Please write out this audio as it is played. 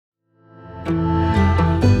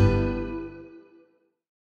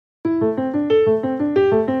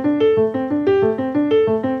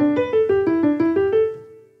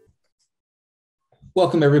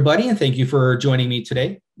Welcome, everybody, and thank you for joining me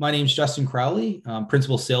today. My name is Justin Crowley,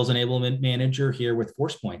 Principal Sales Enablement Manager here with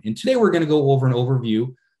Forcepoint. And today we're going to go over an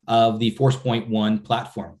overview of the Forcepoint ONE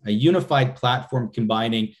platform, a unified platform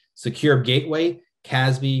combining Secure Gateway,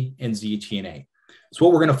 CASB, and ZTNA. So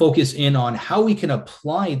what we're going to focus in on how we can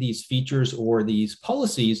apply these features or these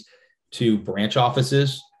policies to branch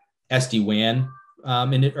offices, SD-WAN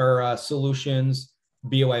solutions,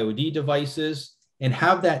 BYOD devices, and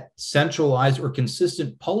have that centralized or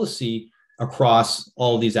consistent policy across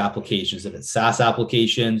all of these applications, if it's SaaS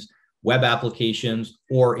applications, web applications,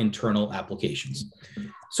 or internal applications.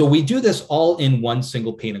 So we do this all in one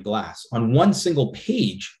single pane of glass on one single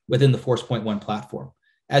page within the Forcepoint ONE platform.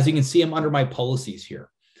 As you can see, I'm under my policies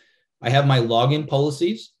here. I have my login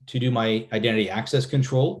policies to do my identity access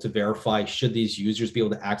control to verify should these users be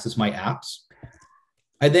able to access my apps.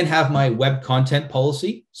 I then have my web content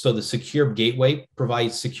policy. So the Secure Gateway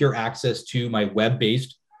provides secure access to my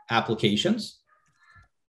web-based applications.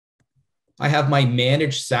 I have my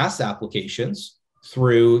managed SaaS applications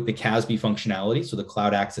through the CASB functionality, so the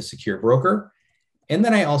Cloud Access Secure Broker. And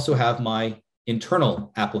then I also have my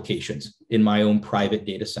internal applications in my own private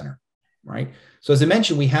data center, right? So as I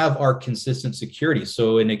mentioned, we have our consistent security.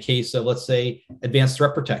 So in a case of, let's say, advanced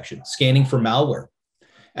threat protection, scanning for malware,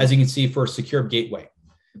 as you can see for Secure Gateway,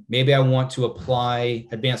 maybe I want to apply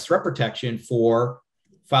advanced threat protection for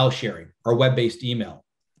file sharing or web-based email.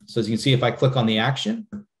 So as you can see, if I click on the action,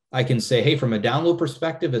 I can say, hey, from a download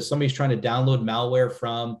perspective, if somebody's trying to download malware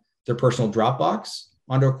from their personal Dropbox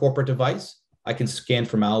onto a corporate device, I can scan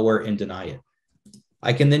for malware and deny it.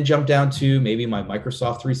 I can then jump down to maybe my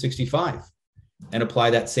Microsoft 365 and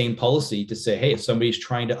apply that same policy to say, hey, if somebody's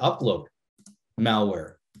trying to upload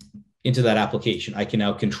malware into that application, I can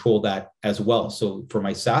now control that as well. So for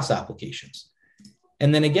my SaaS applications.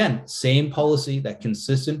 And then again, same policy, that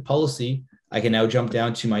consistent policy, I can now jump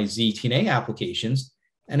down to my ZTNA applications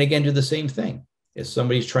and again, do the same thing. If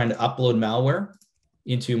somebody's trying to upload malware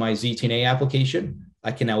into my ZTNA application,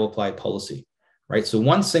 I can now apply policy, right? So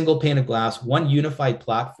one single pane of glass, one unified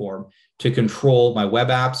platform to control my web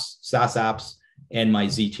apps, SaaS apps, and my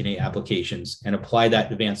ZTNA applications and apply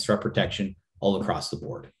that advanced threat protection all across the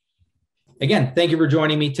board. Again, thank you for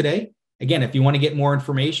joining me today. Again, if you want to get more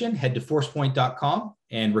information, head to forcepoint.com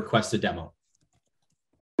and request a demo.